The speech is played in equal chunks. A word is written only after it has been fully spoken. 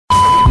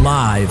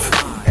Live.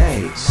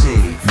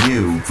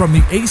 ACU. From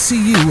the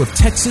ACU of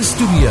Texas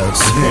Studios.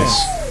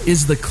 This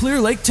is the Clear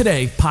Lake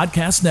Today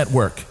Podcast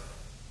Network.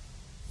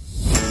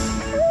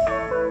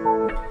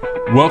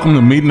 Welcome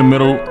to Meet in the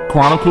Middle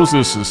Chronicles.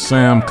 This is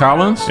Sam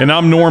Collins. And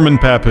I'm Norman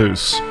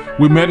Papoose.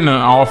 We met in an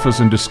office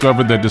and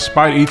discovered that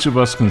despite each of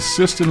us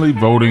consistently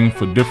voting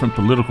for different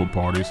political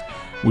parties,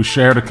 we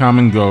shared a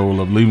common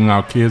goal of leaving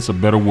our kids a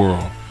better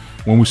world.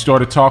 When we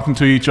started talking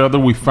to each other,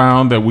 we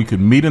found that we could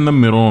meet in the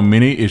middle on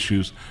many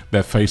issues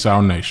that face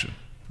our nation.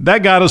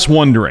 That got us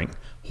wondering,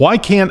 why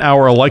can't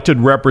our elected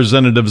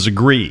representatives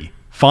agree,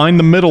 find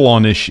the middle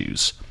on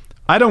issues?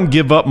 I don't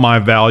give up my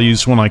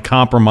values when I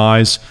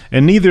compromise,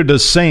 and neither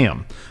does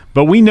Sam.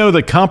 But we know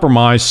that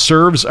compromise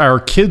serves our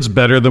kids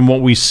better than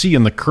what we see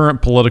in the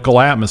current political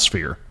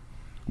atmosphere.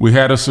 We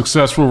had a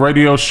successful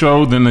radio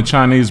show, then the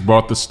Chinese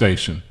bought the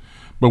station.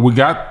 But we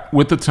got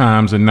with the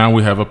times, and now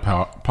we have a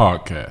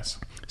podcast.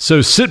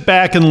 So sit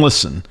back and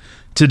listen.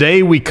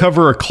 Today we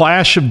cover a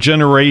clash of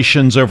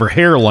generations over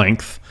hair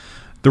length,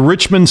 the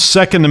Richmond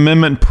Second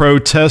Amendment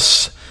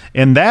protests,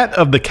 and that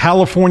of the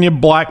California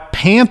Black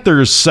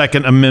Panthers'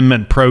 Second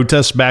Amendment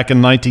protests back in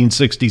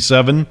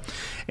 1967,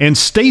 and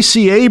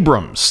Stacey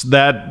Abrams,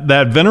 that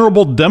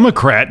venerable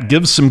Democrat,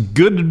 gives some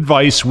good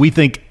advice we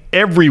think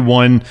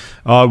everyone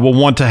will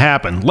want to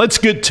happen. Let's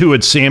get to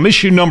it, Sam.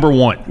 Issue number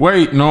 1.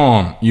 Wait,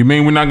 Norm, you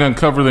mean we're not going to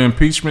cover the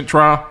impeachment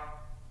trial?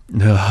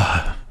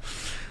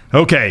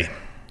 Okay,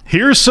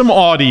 here's some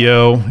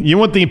audio. You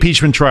want the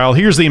impeachment trial?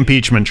 Here's the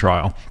impeachment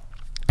trial.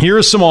 Here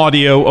is some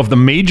audio of the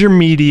major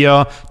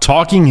media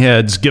talking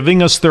heads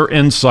giving us their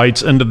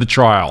insights into the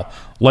trial.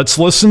 Let's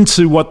listen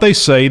to what they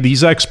say,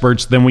 these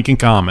experts, then we can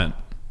comment.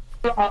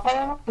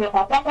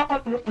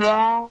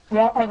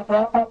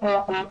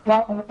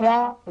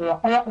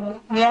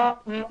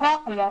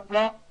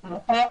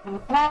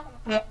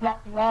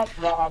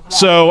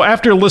 So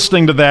after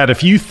listening to that,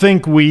 if you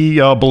think we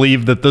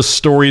believe that this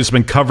story has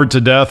been covered to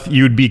death,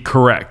 you'd be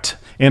correct.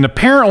 And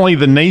apparently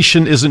the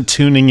nation isn't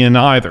tuning in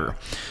either.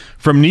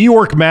 From New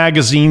York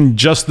Magazine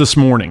just this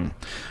morning,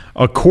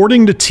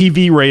 according to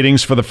TV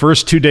ratings for the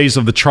first 2 days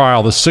of the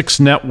trial, the 6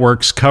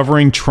 networks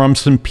covering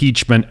Trump's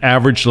impeachment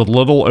averaged a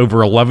little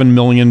over 11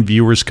 million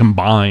viewers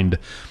combined.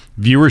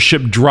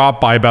 Viewership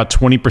dropped by about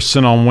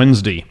 20% on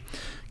Wednesday.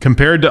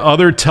 Compared to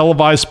other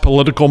televised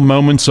political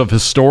moments of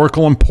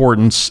historical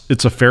importance,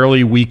 it's a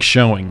fairly weak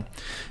showing.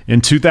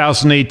 In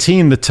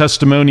 2018, the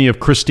testimony of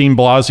Christine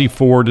Blasey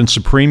Ford and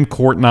Supreme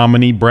Court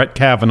nominee Brett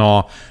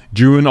Kavanaugh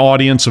drew an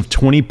audience of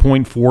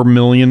 20.4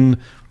 million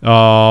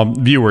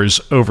viewers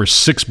over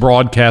 6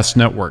 broadcast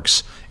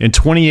networks. In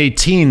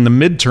 2018, the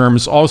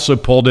midterms also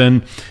pulled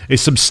in a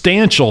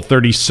substantial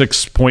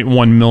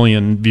 36.1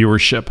 million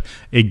viewership,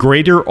 a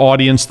greater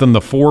audience than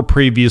the 4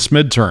 previous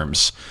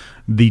midterms.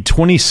 The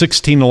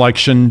 2016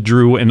 election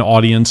drew an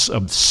audience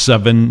of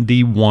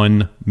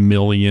 71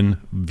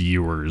 million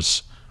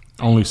viewers.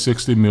 Only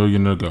 60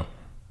 million to go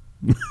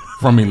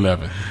from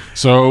 11.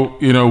 So,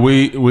 you know,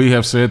 we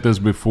have said this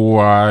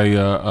before.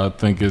 I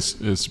think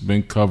it's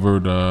been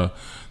covered.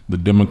 The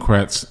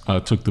Democrats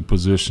took the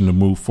position to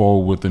move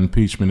forward with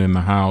impeachment in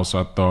the House.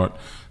 I thought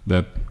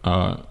that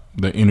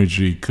the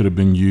energy could have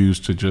been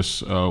used to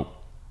just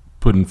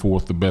putting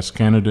forth the best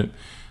candidate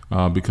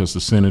because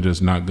the Senate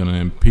is not going to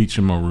impeach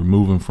him or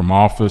remove him from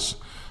office.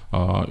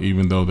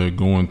 Even though they're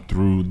going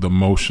through the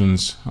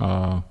motions,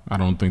 I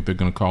don't think they're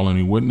going to call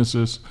any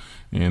witnesses,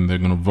 and they're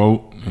going to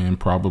vote, and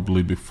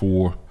probably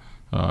before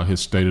his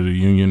State of the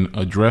Union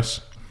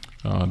address,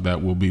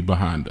 that will be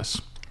behind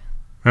us.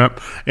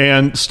 Yep.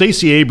 And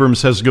Stacey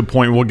Abrams has a good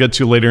point we'll get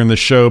to later in the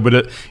show,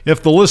 but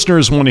if the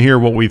listeners want to hear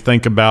what we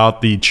think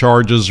about the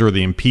charges or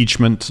the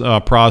impeachment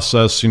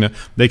process, you know,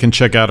 they can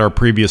check out our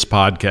previous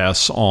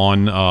podcasts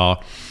on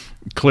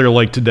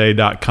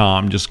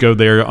clearlaketoday.com. Just go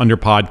there under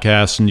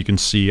podcasts and you can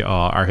see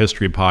our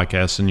history of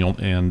podcasts, and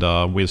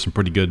we have some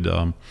pretty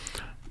good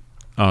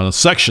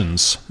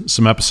sections,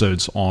 some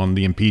episodes on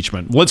the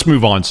impeachment. Let's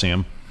move on,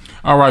 Sam.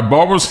 All right.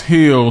 Barbers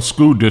Hill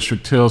School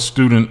District tells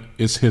student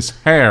it's his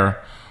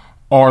hair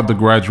or the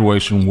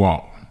graduation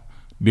walk.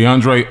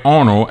 DeAndre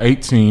Arnold,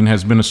 18,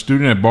 has been a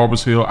student at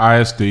Barbers Hill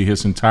ISD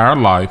his entire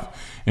life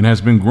and has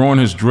been growing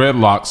his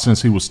dreadlocks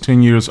since he was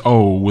 10 years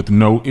old with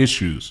no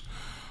issues.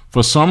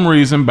 For some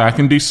reason, back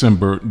in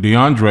December,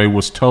 DeAndre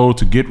was told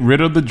to get rid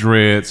of the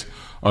dreads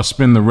or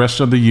spend the rest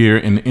of the year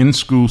in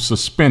school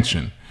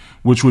suspension,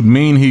 which would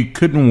mean he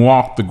couldn't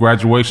walk the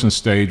graduation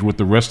stage with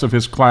the rest of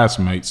his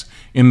classmates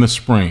in the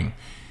spring.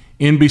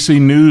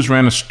 NBC News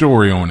ran a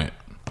story on it.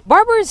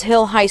 Barbers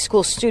Hill High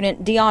School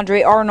student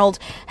DeAndre Arnold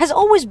has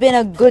always been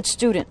a good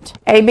student.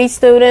 AB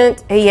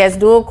student, he has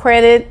dual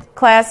credit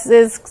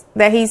classes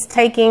that he's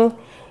taking.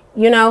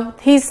 You know,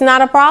 he's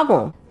not a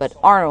problem. But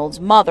Arnold's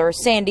mother,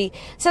 Sandy,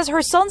 says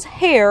her son's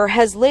hair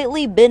has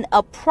lately been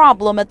a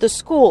problem at the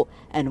school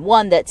and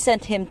one that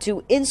sent him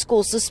to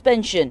in-school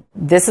suspension.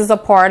 This is a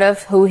part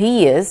of who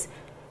he is,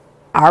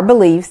 our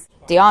beliefs.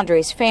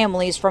 DeAndre's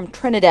family is from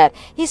Trinidad.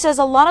 He says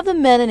a lot of the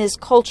men in his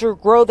culture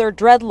grow their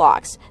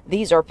dreadlocks.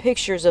 These are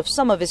pictures of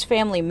some of his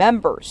family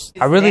members.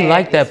 I really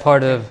like that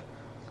part of,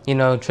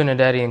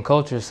 Trinidadian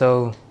culture.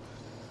 So,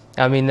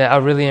 I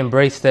really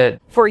embrace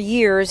that. For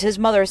years, his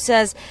mother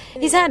says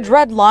he's had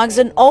dreadlocks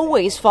and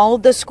always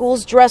followed the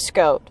school's dress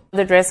code.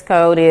 The dress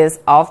code is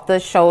off the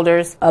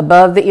shoulders,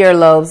 above the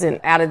earlobes, and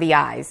out of the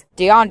eyes.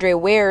 DeAndre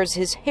wears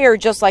his hair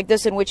just like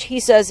this, in which he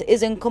says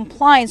is in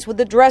compliance with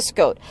the dress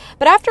code.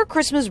 But after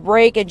Christmas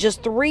break and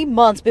just 3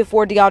 months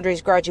before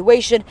DeAndre's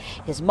graduation,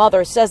 his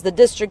mother says the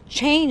district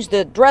changed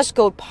the dress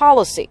code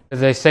policy.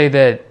 They say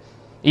that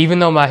even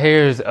though my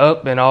hair is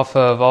up and off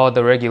of all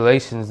the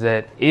regulations,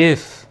 that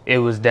if it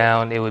was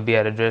down, it would be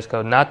out of dress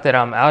code. Not that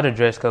I'm out of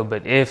dress code,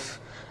 but if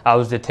I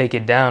was to take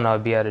it down, I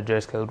would be out of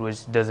dress code,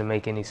 which doesn't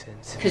make any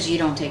sense. Because you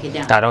don't take it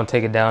down. I don't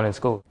take it down in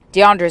school.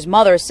 DeAndre's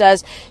mother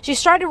says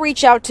she's tried to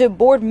reach out to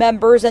board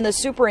members and the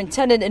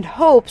superintendent in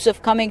hopes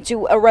of coming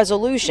to a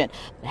resolution,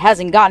 but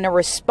hasn't gotten a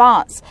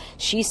response.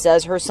 She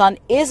says her son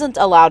isn't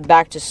allowed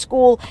back to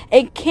school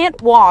and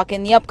can't walk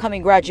in the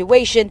upcoming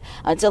graduation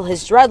until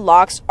his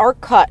dreadlocks are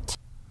cut.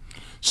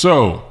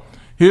 So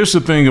here's the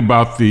thing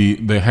about the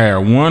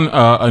hair. One,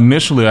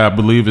 initially, I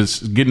believe it's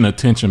getting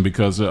attention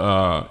because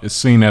it's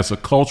seen as a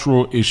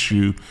cultural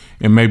issue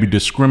and maybe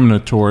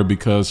discriminatory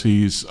because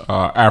he's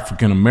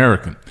African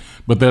American.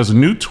 But there's a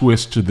new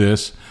twist to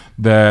this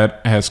that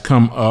has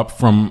come up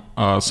from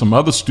some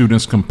other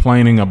students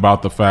complaining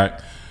about the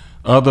fact,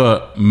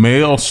 other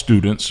male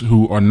students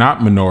who are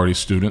not minority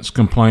students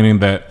complaining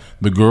that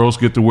the girls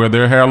get to wear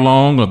their hair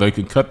long or they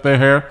can cut their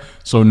hair.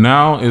 So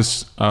now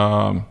it's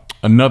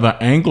another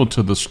angle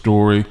to the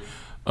story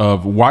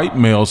of white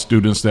male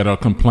students that are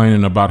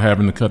complaining about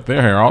having to cut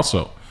their hair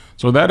also.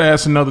 So that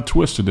adds another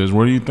twist to this.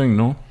 What do you think,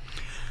 Noah?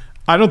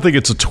 I don't think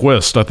it's a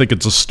twist. I think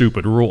it's a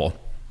stupid rule.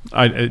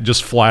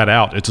 Just flat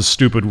out, it's a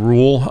stupid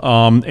rule,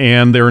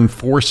 and they're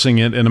enforcing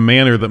it in a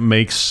manner that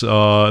makes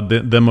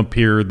them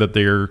appear that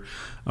they're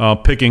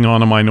picking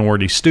on a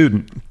minority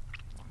student.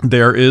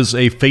 There is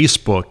a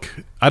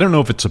Facebook, I don't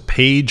know if it's a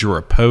page or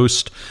a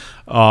post,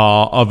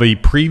 of a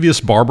previous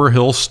Barber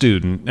Hill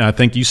student. I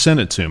think you sent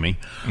it to me.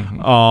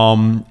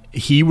 Mm-hmm.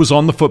 He was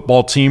on the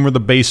football team or the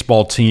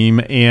baseball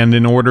team, and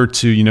in order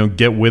to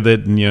get with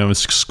it and his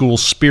school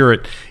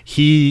spirit,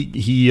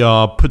 he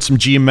put some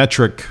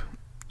geometric.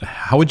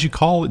 How would you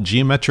call it?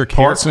 Geometric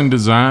parts hair? And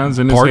designs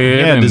in his head.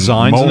 Yeah, and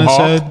designs mohawk. in his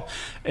head.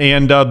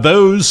 And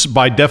those,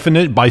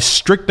 by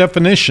strict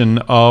definition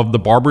of the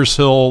Barbers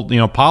Hill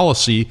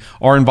policy,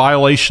 are in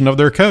violation of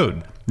their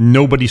code.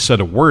 Nobody said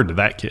a word to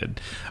that kid.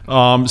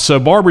 So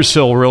Barbers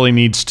Hill really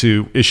needs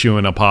to issue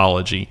an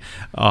apology.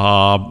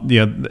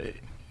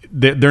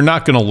 They're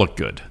not going to look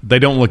good. They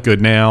don't look good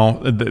now.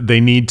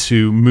 They need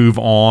to move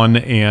on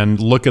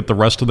and look at the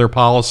rest of their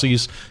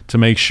policies to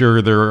make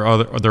sure there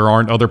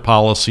aren't other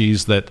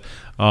policies that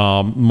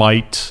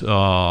might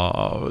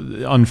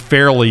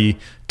unfairly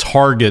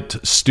target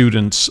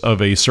students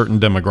of a certain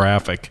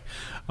demographic.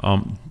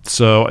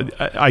 So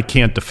I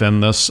can't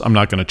defend this. I'm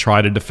not going to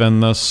try to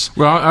defend this.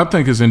 Well, I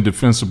think it's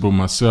indefensible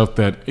myself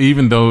that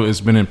even though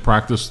it's been in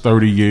practice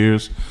 30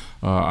 years,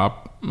 I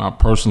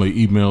personally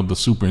emailed the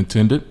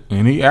superintendent,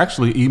 and he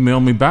actually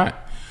emailed me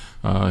back.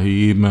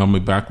 He emailed me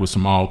back with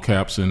some all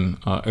caps and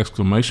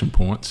exclamation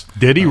points.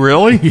 Did he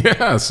really?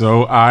 Yeah.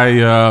 So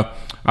I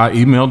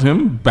emailed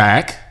him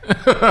back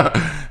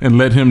and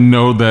let him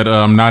know that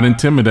I'm not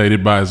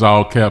intimidated by his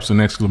all caps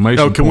and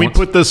exclamation points. Can we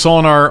put this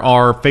on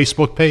our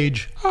Facebook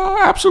page?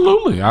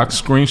 Absolutely. I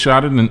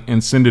screenshot it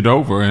and send it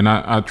over. And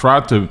I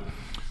tried to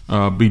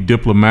be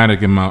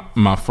diplomatic in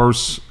my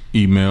first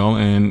email,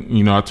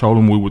 and I told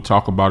him we would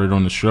talk about it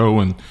on the show,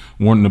 and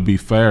wanting to be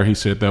fair, he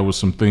said there was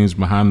some things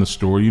behind the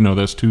story.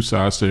 There's two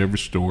sides to every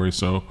story,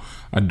 so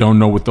I don't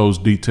know what those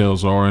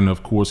details are, and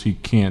of course he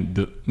can't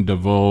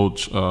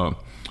divulge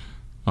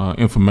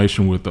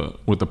information with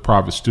a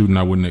private student.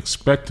 I wouldn't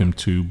expect him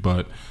to,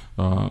 but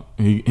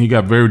he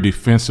got very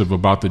defensive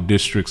about the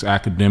district's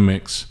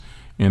academics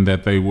and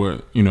that they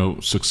were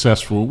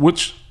successful,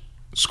 which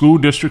school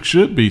districts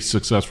should be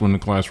successful in the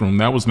classroom.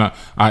 That was not.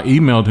 I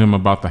emailed him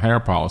about the hair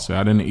policy.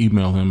 I didn't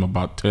email him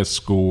about test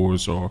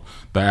scores or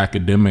the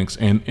academics.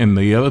 And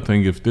the other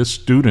thing, if this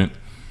student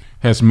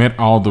has met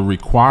all the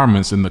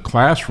requirements in the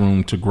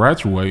classroom to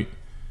graduate,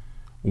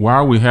 why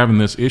are we having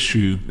this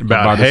issue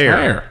about his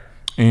hair?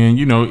 And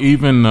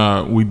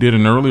even we did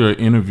an earlier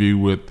interview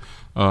with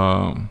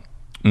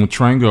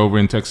Matrango over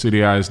in Tech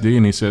City ISD,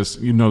 and he says,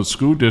 the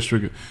school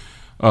district,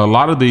 a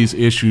lot of these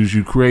issues,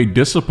 you create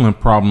discipline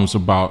problems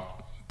about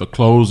the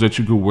clothes that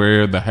you could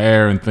wear, the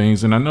hair and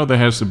things. And I know there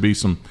has to be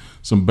some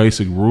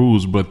basic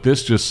rules, but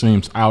this just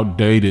seems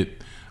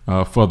outdated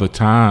for the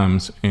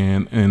times.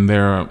 And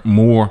there are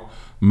more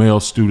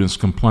male students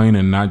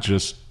complaining, not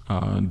just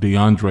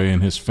DeAndre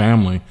and his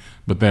family,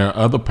 but there are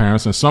other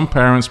parents. And some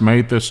parents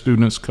made their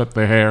students cut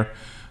their hair,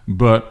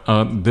 but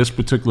this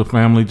particular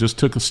family just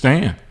took a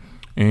stand.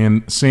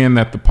 And seeing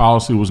that the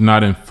policy was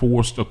not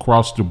enforced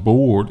across the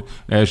board,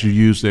 as you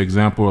used the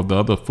example of the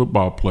other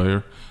football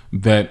player,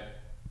 that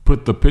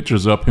put the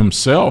pictures up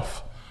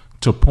himself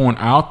to point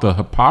out the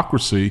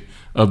hypocrisy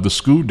of the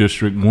school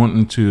district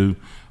wanting to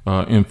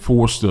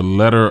enforce the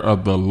letter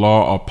of the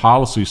law or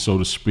policy, so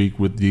to speak,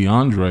 with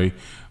DeAndre,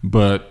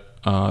 but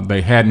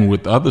they hadn't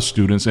with other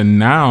students. And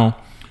now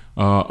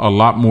a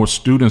lot more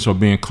students are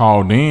being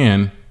called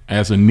in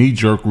as a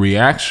knee-jerk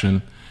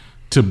reaction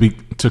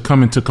to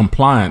come into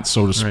compliance,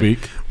 so to speak.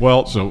 Right.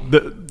 Well,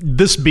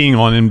 this being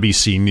on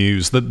NBC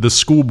News, the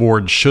school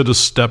board should have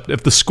stepped.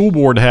 If the school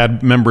board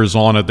had members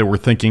on it that were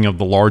thinking of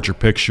the larger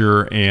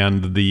picture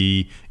and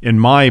in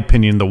my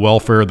opinion, the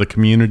welfare of the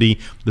community,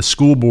 the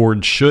school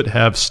board should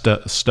have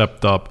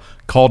stepped up,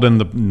 called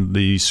in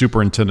the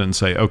superintendent and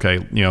say, okay,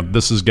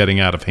 this is getting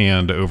out of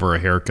hand over a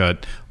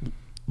haircut.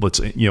 Let's,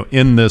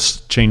 end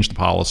this, change the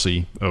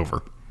policy,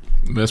 over.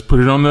 Let's put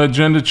it on the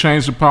agenda,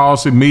 change the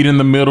policy, meet in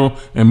the middle,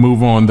 and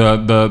move on.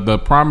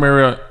 The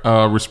primary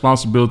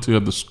responsibility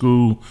of the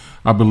school,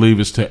 I believe,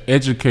 is to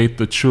educate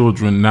the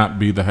children, not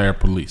be the hair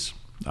police.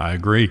 I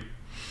agree.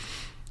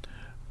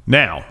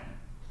 Now,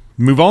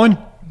 move on?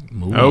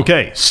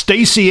 Okay.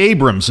 Stacey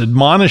Abrams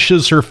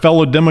admonishes her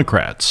fellow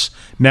Democrats.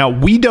 Now,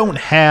 we don't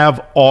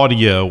have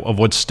audio of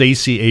what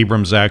Stacey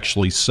Abrams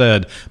actually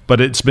said, but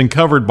it's been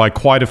covered by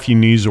quite a few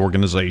news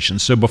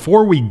organizations. So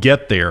before we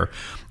get there,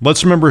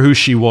 let's remember who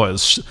she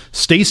was.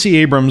 Stacey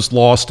Abrams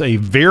lost a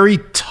very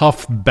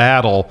tough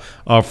battle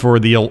for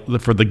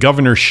the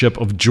governorship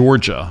of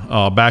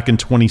Georgia back in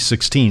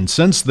 2016.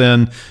 Since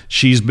then,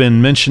 she's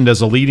been mentioned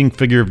as a leading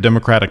figure of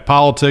Democratic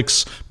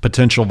politics,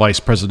 potential vice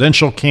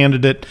presidential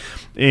candidate,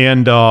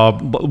 and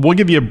we'll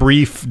give you a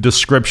brief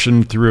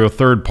description through a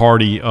third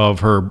party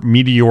of her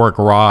meteoric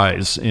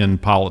rise in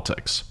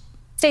politics.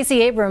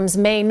 Stacey Abrams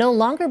may no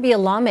longer be a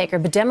lawmaker,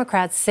 but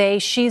Democrats say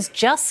she's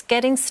just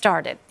getting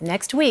started.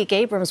 Next week,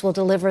 Abrams will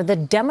deliver the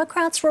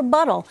Democrats'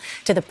 rebuttal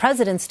to the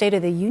president's State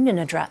of the Union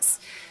address.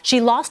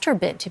 She lost her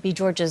bid to be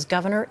Georgia's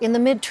governor in the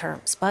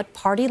midterms, but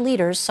party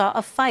leaders saw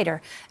a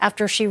fighter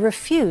after she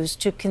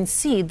refused to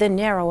concede the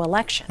narrow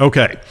election.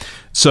 Okay,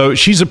 so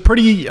she's a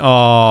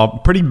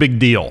pretty big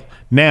deal.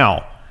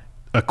 Now,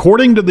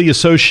 according to the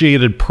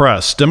Associated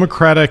Press,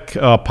 Democratic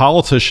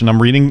politician,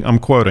 I'm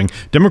quoting,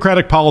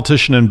 Democratic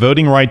politician and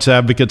voting rights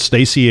advocate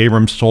Stacey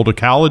Abrams told a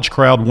college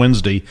crowd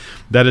Wednesday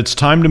that it's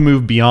time to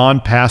move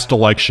beyond past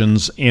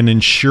elections and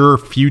ensure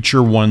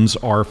future ones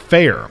are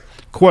fair.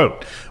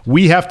 Quote,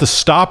 we have to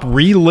stop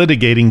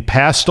relitigating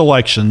past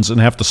elections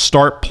and have to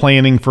start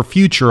planning for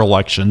future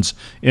elections,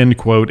 end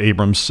quote,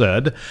 Abrams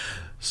said.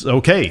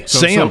 Okay,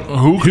 Sam,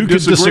 who could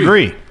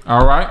disagree?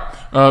 All right.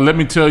 Let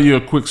me tell you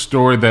a quick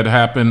story that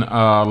happened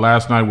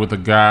last night with a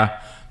guy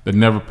that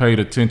never paid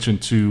attention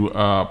to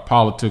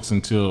politics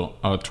until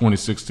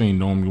 2016.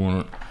 Norm, you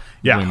want to?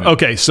 Yeah.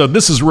 Okay. So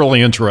this is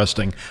really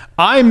interesting.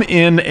 I'm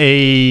in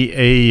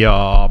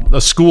a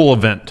school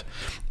event,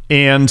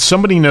 and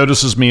somebody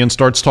notices me and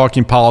starts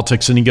talking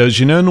politics, and he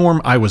goes,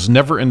 Norm, I was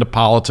never into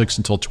politics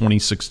until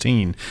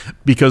 2016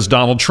 because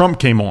Donald Trump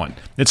came on.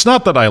 It's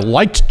not that I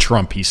liked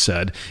Trump, he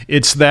said.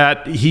 It's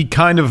that he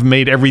kind of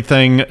made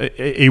everything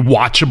a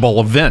watchable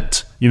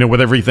event,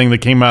 with everything that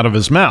came out of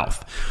his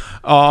mouth.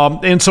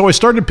 And so I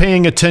started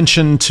paying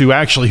attention to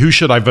actually who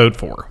should I vote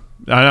for.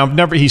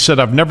 He said,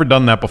 I've never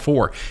done that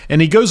before.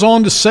 And he goes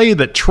on to say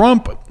that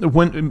Trump,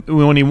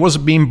 when he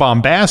wasn't being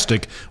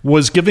bombastic,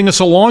 was giving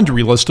us a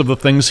laundry list of the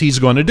things he's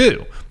going to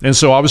do. And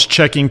so I was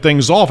checking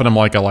things off, and I'm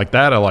like, I like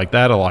that, I like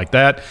that, I like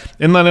that.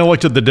 And then I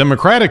looked at the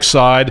Democratic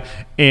side,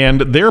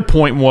 and their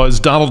point was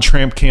Donald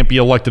Trump can't be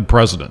elected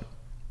president.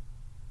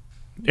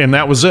 And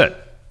that was it.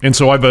 And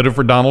so I voted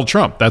for Donald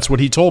Trump. That's what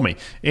he told me.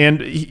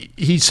 And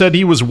he said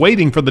he was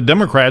waiting for the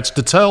Democrats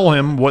to tell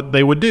him what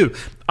they would do.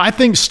 I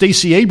think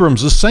Stacey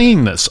Abrams is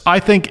saying this. I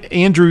think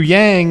Andrew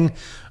Yang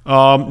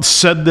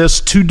said this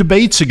 2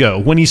 debates ago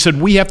when he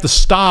said we have to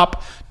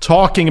stop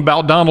talking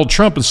about Donald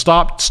Trump and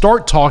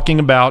start talking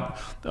about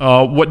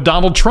what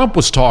Donald Trump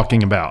was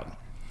talking about.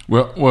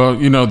 Well,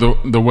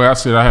 the way I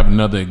said, I have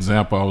another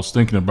example. I was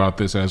thinking about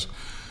this as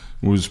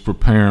I was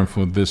preparing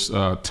for this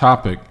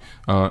topic.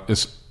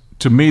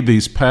 To me,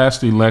 these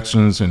past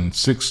elections in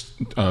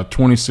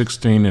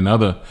 2016 and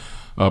other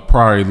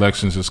prior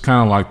elections, it's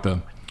kind of like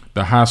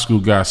the high school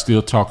guy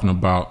still talking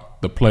about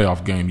the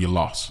playoff game you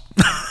lost.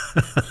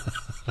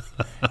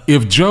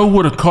 If Joe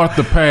would have caught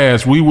the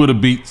pass, we would have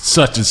beat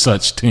such and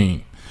such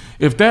team.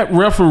 If that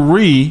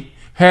referee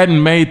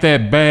hadn't made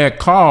that bad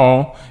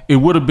call, it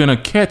would have been a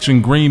catch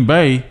in Green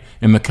Bay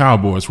and the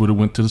Cowboys would have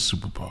went to the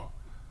Super Bowl.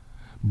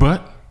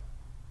 But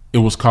it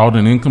was called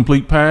an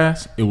incomplete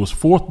pass. It was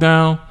 4th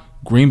down.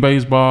 Green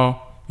Bay's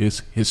ball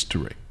is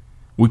history.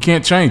 We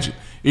can't change it.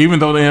 Even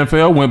though the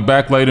NFL went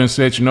back later and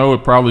said,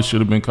 it probably should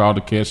have been called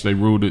a catch. They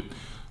ruled it.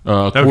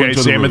 Okay,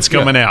 Sam, it's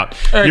coming out.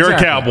 Exactly. You're a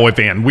Cowboy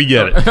fan. We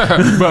get it.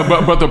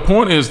 but the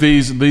point is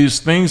these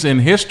things in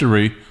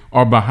history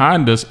are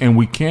behind us, and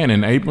we can.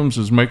 And Abrams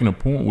is making a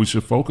point. We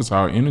should focus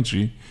our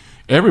energy,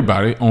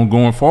 everybody, on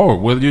going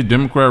forward. Whether you're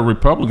Democrat or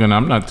Republican,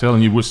 I'm not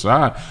telling you which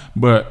side,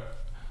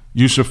 but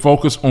you should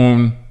focus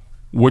on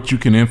what you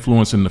can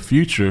influence in the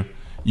future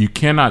You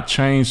cannot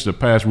change the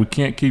past. We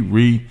can't keep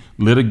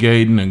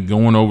relitigating and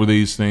going over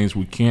these things.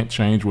 We can't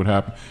change what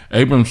happened.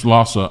 Abrams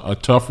lost a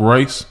tough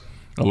race.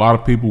 A lot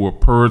of people were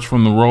purged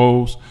from the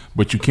rolls,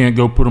 but you can't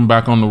go put them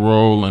back on the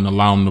roll and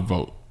allow them to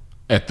vote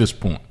at this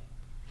point.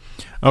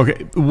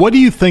 Okay, what do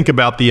you think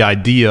about the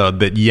idea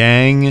that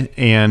Yang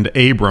and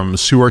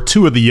Abrams, who are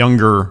two of the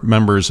younger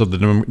members of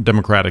the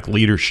Democratic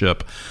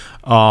leadership,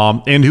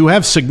 and who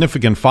have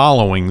significant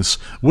followings,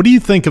 what do you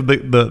think of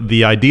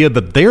the idea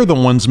that they're the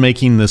ones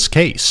making this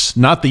case,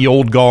 not the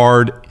old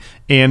guard,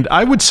 and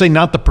I would say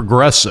not the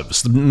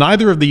progressives?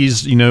 Neither of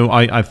these,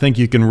 I think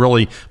you can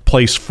really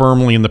place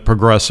firmly in the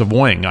progressive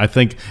wing. I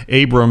think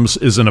Abrams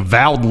is an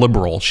avowed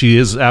liberal. She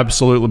is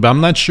absolutely, but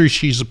I'm not sure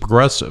she's a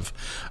progressive.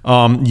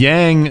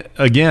 Yang,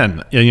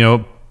 again,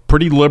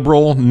 pretty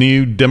liberal,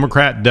 new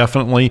Democrat,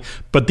 definitely.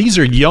 But these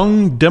are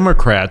young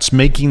Democrats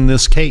making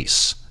this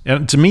case.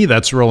 And to me,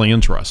 that's really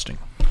interesting.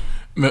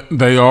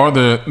 They are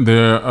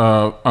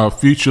their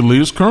future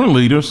leaders, current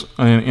leaders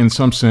in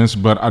some sense,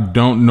 but I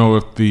don't know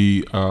if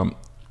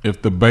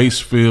the base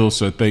feels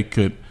that they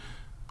could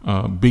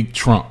beat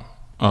Trump.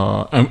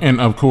 And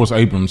of course,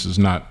 Abrams is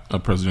not a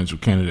presidential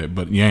candidate,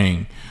 but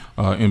Yang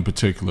in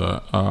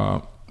particular,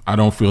 I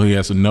don't feel he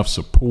has enough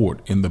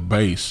support in the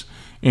base.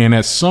 And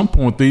at some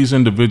point, these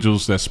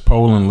individuals that's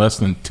polling less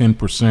than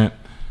 10%,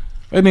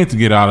 they need to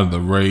get out of the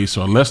race,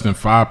 or less than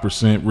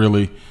 5%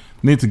 really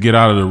need to get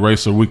out of the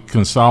race so we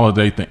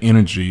consolidate the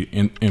energy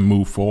and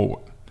move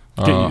forward.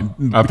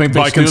 I think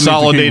by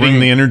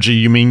consolidating the energy,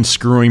 you mean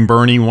screwing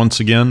Bernie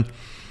once again?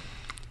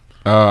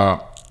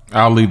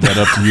 I'll leave that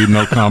up to you.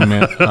 No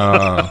comment.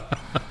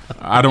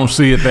 I don't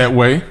see it that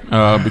way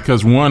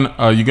because one,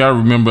 you got to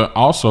remember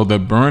also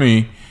that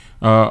Bernie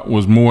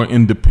was more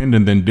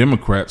independent than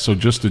Democrat. So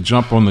just to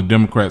jump on the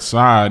Democrat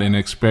side and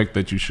expect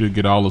that you should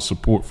get all the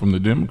support from the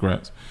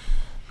Democrats,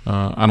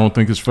 I don't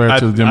think it's fair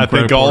to the Democratic I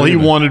think all Party he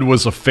either. wanted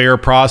was a fair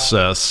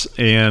process,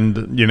 and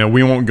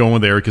we won't go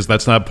in there because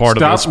that's not part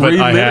Stop of this. But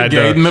I had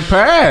relitigating the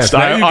past.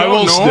 I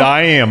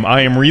am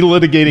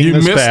relitigating you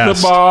this missed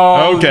past. the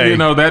ball. Okay,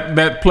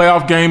 that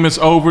playoff game is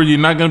over. You're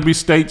not going to be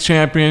state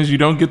champions. You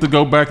don't get to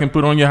go back and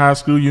put on your high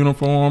school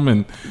uniform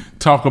and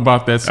talk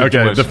about that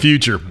situation. Okay, the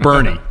future.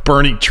 Bernie,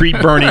 treat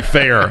Bernie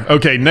fair.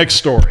 Okay, next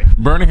story.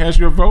 Bernie has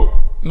your vote?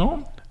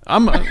 No.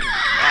 I'm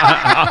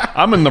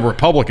in the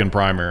Republican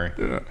primary.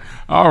 Yeah.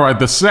 All right.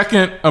 The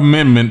Second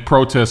Amendment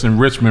protests in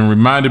Richmond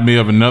reminded me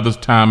of another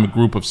time a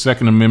group of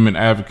Second Amendment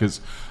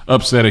advocates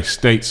upset a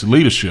state's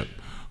leadership.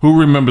 Who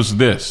remembers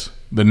this?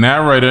 The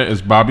narrator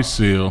is Bobby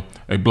Seale,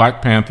 a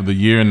Black Panther, the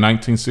year in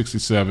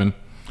 1967.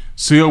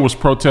 Seale was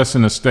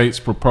protesting the state's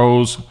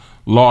proposed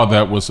law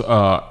that was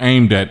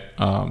aimed at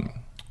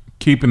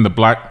keeping the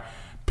black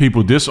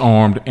people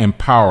disarmed and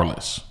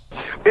powerless.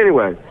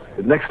 Anyway,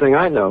 the next thing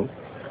I know,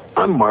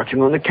 I'm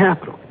marching on the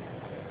Capitol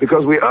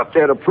because we up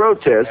there to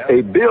protest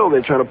a bill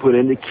they're trying to put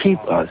in to keep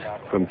us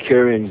from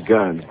carrying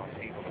guns.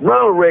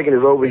 Ronald Reagan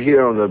is over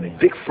here on the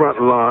big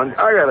front lawn.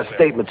 I got a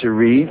statement to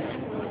read.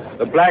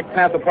 The Black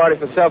Panther Party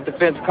for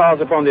Self-Defense calls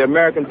upon the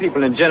American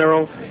people in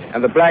general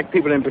and the black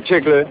people in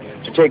particular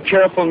to take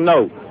careful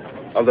note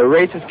of the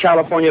racist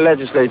California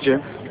legislature,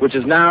 which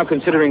is now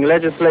considering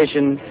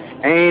legislation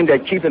aimed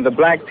at keeping the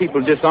black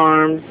people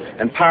disarmed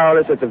and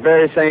powerless. At the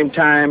very same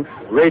time,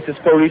 racist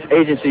police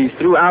agencies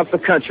throughout the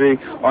country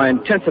are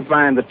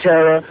intensifying the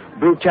terror,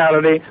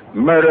 brutality,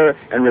 murder,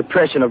 and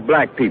repression of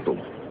black people.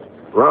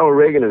 Ronald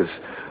Reagan is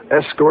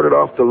escorted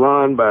off the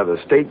lawn by the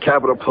state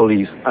capitol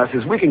police. I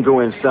says, we can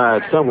go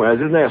inside somewhere.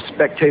 Isn't there a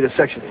spectator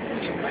section?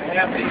 I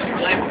have these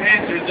Black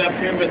Panthers up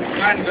here with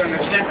guns on the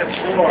second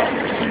floor.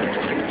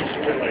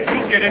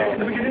 Get it.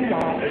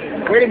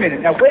 Wait a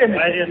minute. Now, wait a minute.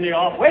 Right in the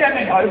office. Wait a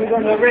minute. Are we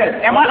under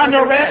arrest? Am I under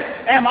arrest?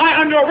 Am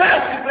I under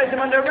arrest? Place him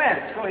under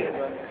arrest. Go ahead,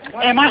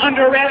 bro. Am I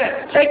under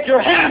arrest? Take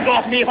your hands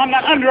off me if I'm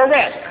not under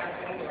arrest.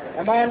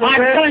 Am I under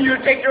arrest? I'm telling you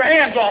to take your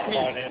hands off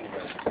me.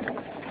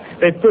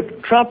 They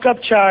put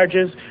trumped-up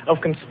charges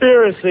of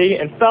conspiracy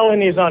and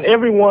felonies on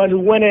everyone who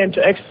went in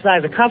to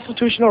exercise a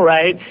constitutional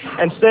right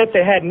and said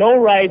they had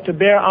no right to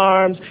bear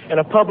arms in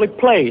a public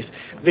place.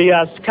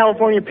 The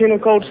California Penal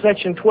Code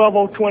Section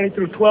 12020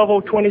 through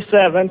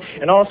 12027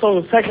 and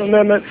also the Second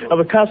Amendment of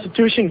the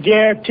Constitution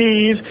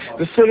guarantees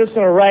the citizen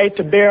a right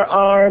to bear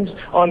arms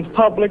on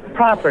public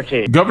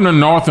property. Governor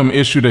Northam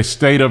issued a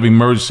state of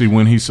emergency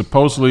when he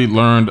supposedly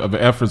learned of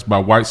efforts by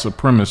white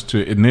supremacists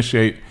to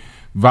initiate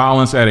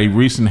violence at a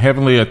recent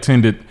heavily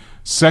attended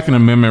Second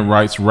Amendment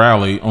rights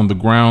rally on the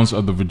grounds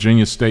of the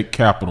Virginia State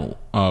Capitol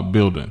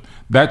building.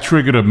 That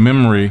triggered a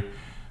memory.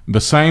 The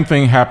same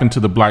thing happened to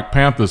the Black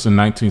Panthers in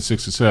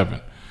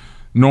 1967.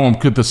 Norm,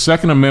 could the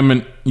Second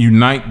Amendment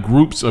unite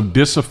groups of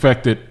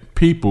disaffected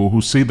people who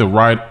see the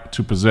right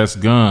to possess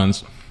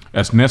guns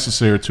as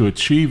necessary to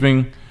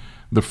achieving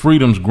the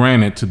freedoms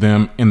granted to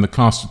them in the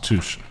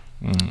Constitution?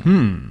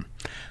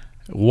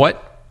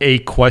 What a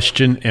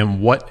question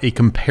and what a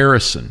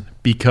comparison.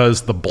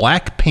 Because the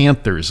Black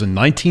Panthers in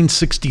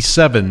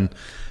 1967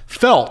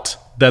 felt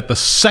that the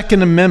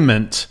Second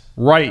Amendment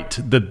right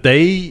that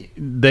they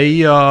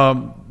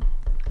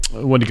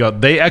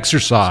they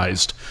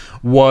exercised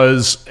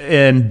was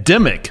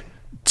endemic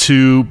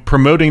to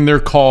promoting their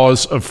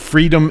cause of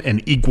freedom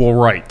and equal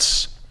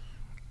rights.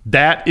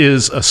 That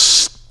is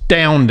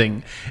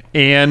astounding.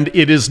 And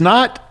it is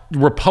not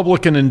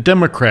Republican and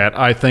Democrat,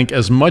 I think,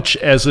 as much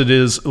as it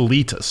is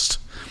elitist.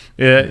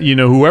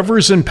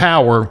 Whoever's in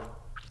power,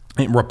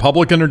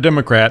 Republican or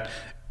Democrat,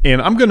 and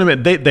I'm going to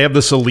admit they have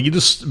this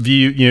elitist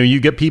view.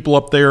 You get people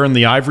up there in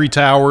the ivory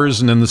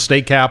towers and in the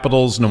state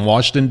capitals and in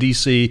Washington,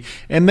 D.C.,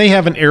 and they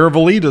have an air of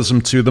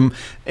elitism to them.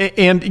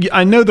 And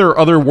I know there are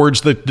other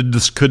words that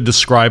could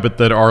describe it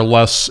that are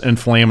less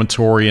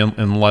inflammatory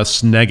and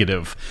less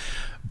negative.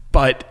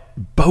 But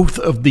both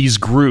of these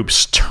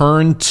groups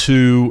turn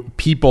to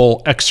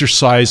people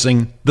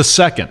exercising the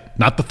second,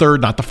 not the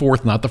third, not the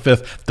fourth, not the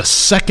fifth, the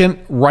second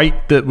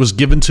right that was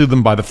given to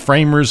them by the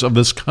framers of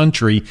this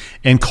country,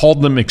 and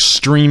called them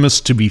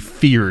extremists to be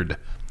feared.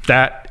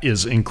 That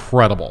is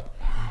incredible.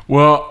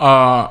 Well,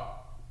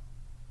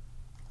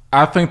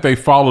 I think they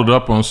followed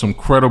up on some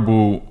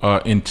credible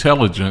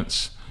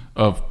intelligence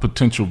of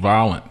potential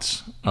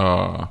violence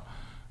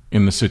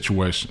in the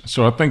situation.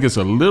 So I think it's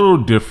a little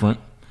different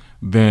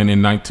than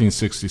in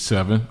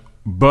 1967.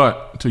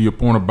 But to your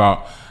point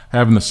about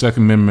having the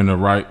Second Amendment a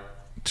right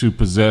to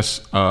possess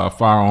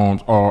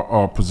firearms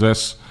or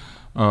possess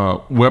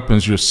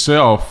weapons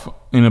yourself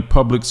in a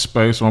public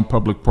space on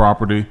public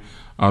property,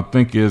 I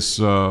think is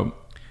gun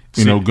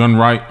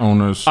right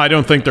owners. I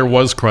don't think there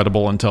was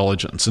credible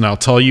intelligence, and I'll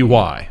tell you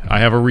why. I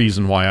have a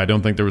reason why I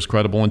don't think there was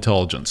credible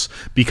intelligence.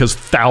 Because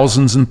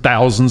thousands and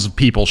thousands of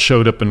people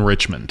showed up in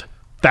Richmond.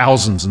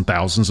 Thousands and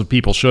thousands of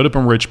people showed up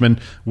in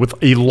Richmond with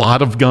a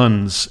lot of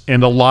guns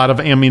and a lot of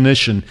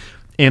ammunition,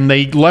 and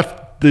they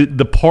left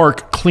the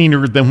park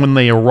cleaner than when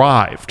they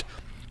arrived.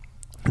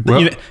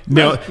 Well,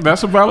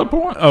 that's a valid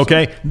point.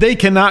 Okay, they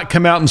cannot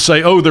come out and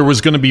say, "Oh, there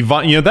was going to be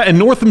violence." And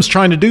Northam's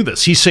trying to do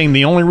this. He's saying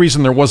the only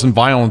reason there wasn't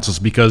violence is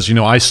because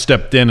I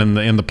stepped in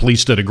and the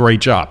police did a great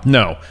job.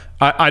 No,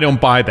 I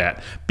don't buy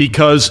that,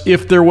 because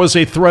if there was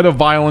a threat of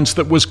violence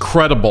that was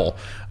credible,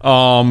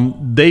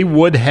 they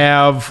would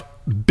have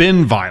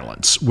been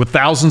violence with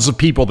thousands of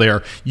people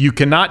there. You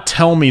cannot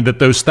tell me that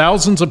those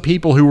thousands of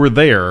people who were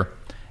there,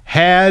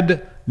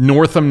 had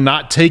Northam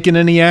not taken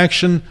any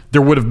action,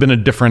 there would have been a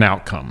different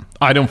outcome.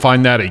 I don't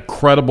find that a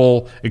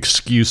credible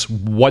excuse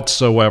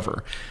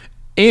whatsoever.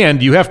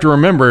 And you have to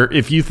remember,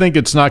 if you think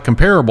it's not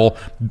comparable,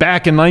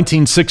 back in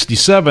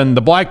 1967,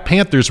 the Black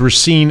Panthers were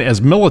seen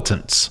as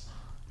militants.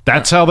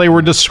 That's how they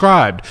were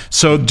described.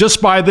 So just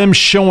by them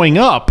showing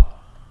up,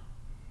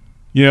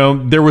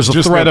 there was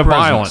a threat of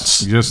violence.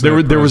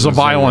 There was a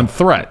violent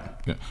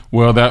threat. Yeah.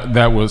 Well,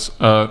 that was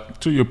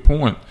to your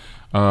point.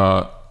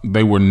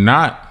 They were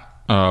not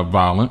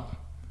violent.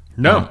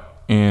 No,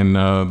 and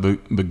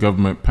the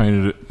government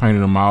painted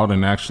them out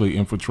and actually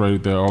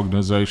infiltrated their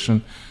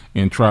organization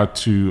and tried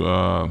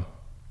to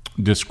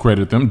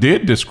discredit them.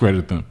 Did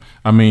discredit them.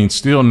 I mean,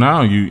 still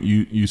now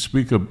you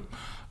speak of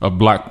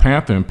Black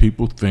Panther and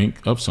people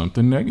think of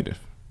something negative.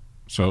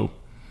 So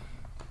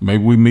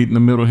maybe we meet in the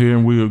middle here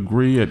and we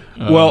agree.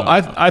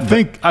 I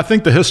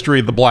think the history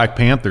of the Black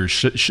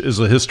Panthers is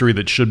a history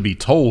that should be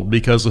told,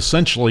 because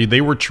essentially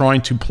they were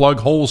trying to plug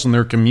holes in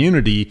their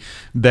community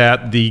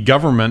that the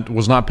government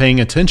was not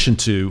paying attention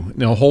to,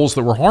 holes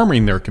that were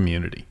harming their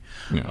community.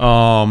 Yeah.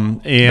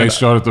 And they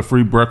started the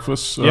free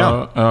breakfast.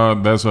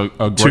 That's a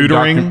great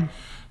tutoring.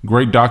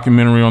 Great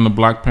documentary on the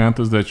Black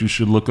Panthers that you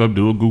should look up.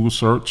 Do a Google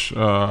search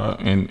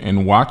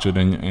and watch it.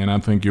 And I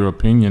think your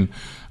opinion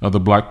of the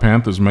Black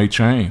Panthers may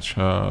change.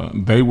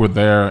 They were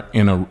there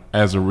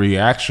as a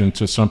reaction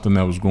to something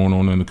that was going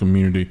on in the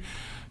community,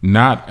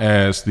 not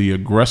as the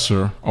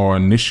aggressor or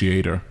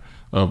initiator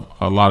of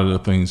a lot of the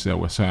things that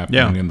was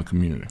happening in the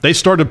community. They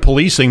started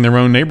policing their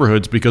own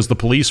neighborhoods because the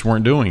police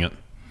weren't doing it.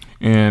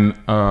 And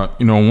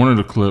one of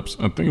the clips,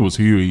 I think it was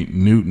Huey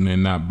Newton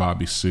and not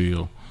Bobby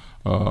Seale,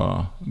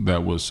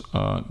 that was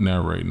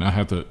narrating. I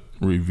have to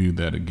review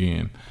that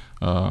again.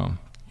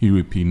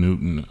 Huey P.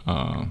 Newton,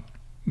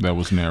 that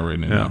was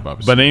narrating. Yeah.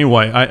 But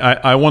anyway,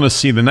 I want to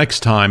see the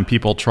next time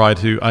people try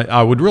to.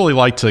 I would really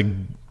like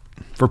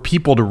for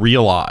people to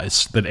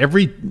realize that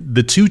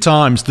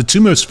the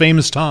two most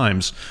famous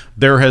times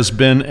there has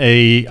been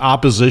a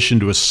opposition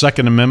to a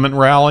Second Amendment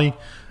rally,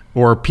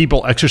 or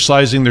people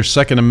exercising their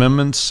Second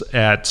Amendments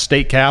at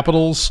state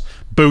capitals,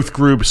 both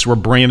groups were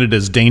branded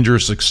as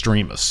dangerous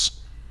extremists.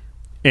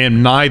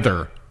 And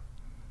neither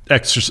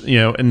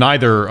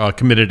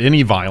committed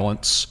any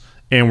violence,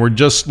 and were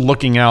just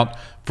looking out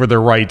for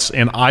their rights.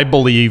 And I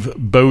believe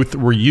both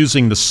were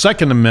using the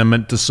Second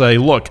Amendment to say,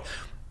 look,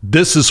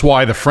 this is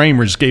why the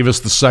framers gave us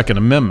the Second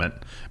Amendment,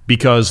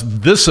 because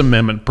this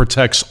amendment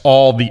protects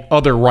all the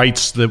other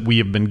rights that we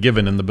have been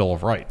given in the Bill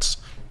of Rights.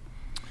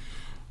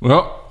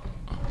 Well,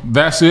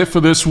 that's it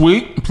for this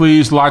week.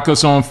 Please like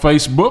us on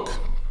Facebook.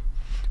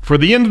 For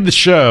the end of the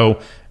show,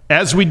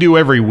 as we do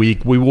every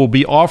week, we will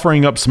be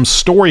offering up some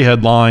story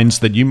headlines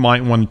that you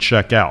might want to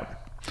check out.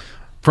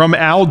 From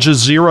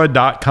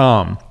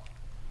AlJazeera.com,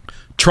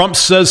 Trump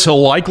says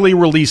he'll likely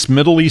release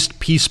Middle East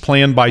peace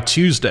plan by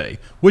Tuesday,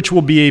 which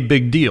will be a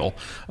big deal,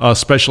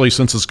 especially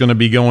since it's going to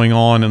be going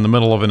on in the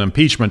middle of an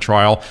impeachment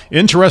trial.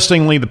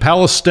 Interestingly, the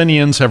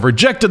Palestinians have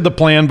rejected the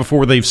plan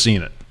before they've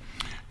seen it.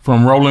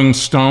 From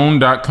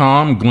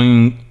RollingStone.com,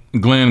 Glenn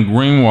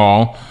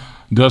Greenwald,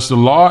 Does the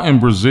Law in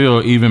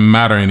Brazil Even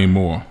Matter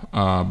Anymore?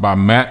 By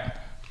Matt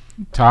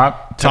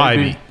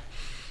Taibbi.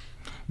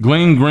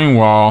 Glenn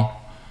Greenwald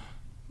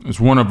is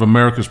one of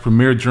America's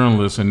premier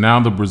journalists, and now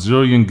the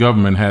Brazilian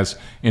government has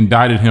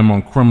indicted him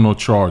on criminal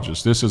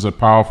charges. This is a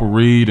powerful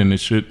read, and it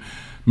should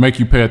make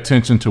you pay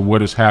attention to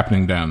what is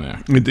happening down there.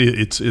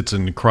 It's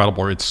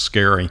incredible. It's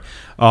scary.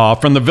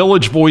 From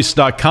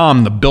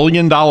thevillagevoice.com, the $1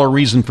 billion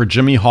reason for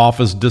Jimmy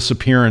Hoffa's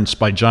disappearance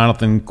by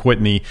Jonathan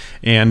Whitney.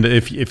 And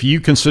if you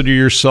consider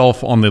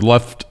yourself on the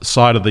left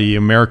side of the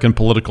American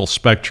political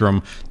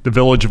spectrum, The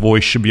Village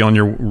Voice should be on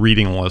your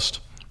reading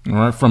list. All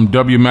right. From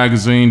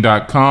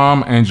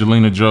WMagazine.com,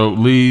 Angelina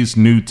Jolie's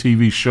new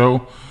TV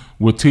show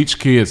will teach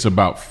kids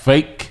about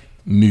fake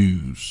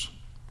news.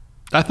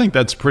 I think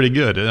that's pretty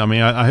good. I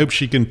mean, I hope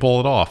she can pull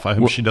it off. I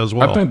hope she does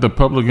well. I think the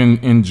public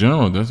in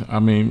general does. I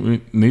mean,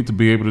 we need to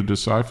be able to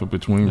decipher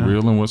between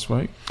real and what's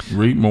fake.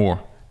 Read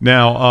more.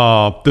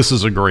 Now, this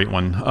is a great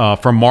one.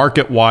 From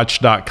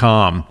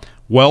MarketWatch.com.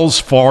 Wells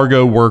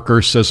Fargo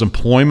worker says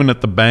employment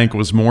at the bank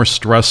was more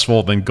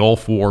stressful than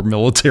Gulf War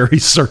military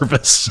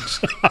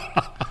service.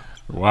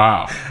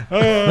 Wow.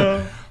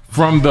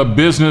 From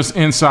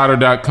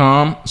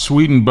thebusinessinsider.com,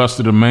 Sweden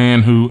busted a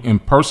man who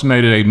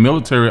impersonated a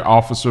military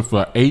officer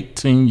for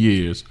 18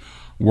 years,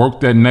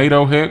 worked at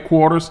NATO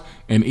headquarters,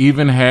 and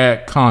even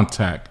had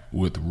contact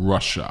with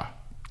Russia.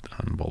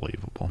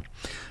 Unbelievable.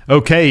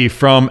 Okay,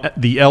 from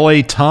the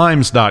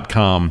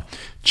LATimes.com,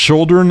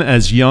 children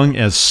as young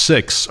as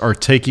 6 are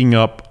taking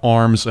up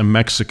arms in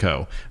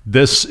Mexico.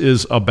 This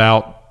is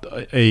about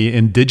a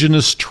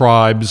indigenous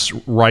tribe's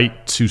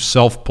right to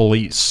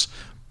self-police.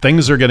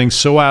 Things are getting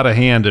so out of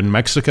hand in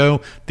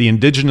Mexico. The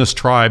indigenous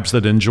tribes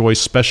that enjoy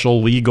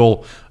special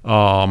legal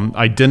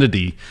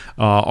identity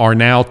are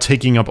now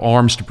taking up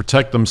arms to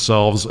protect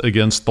themselves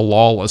against the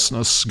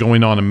lawlessness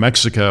going on in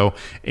Mexico.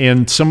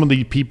 And some of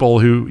the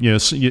people who,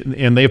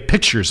 and they have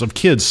pictures of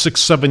kids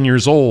 6, 7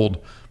 years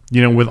old,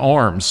 with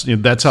arms.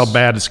 That's how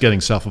bad it's getting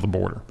south of the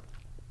border.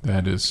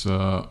 That is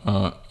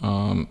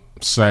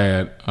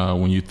sad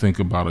when you think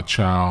about a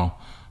child.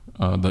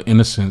 The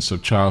innocence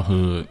of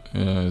childhood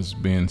is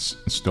being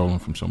stolen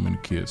from so many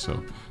kids.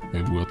 So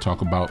maybe we'll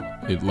talk about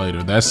it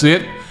later. That's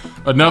it.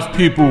 Enough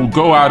people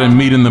go out and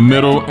meet in the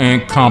middle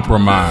and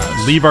compromise.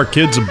 Leave our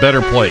kids a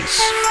better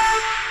place.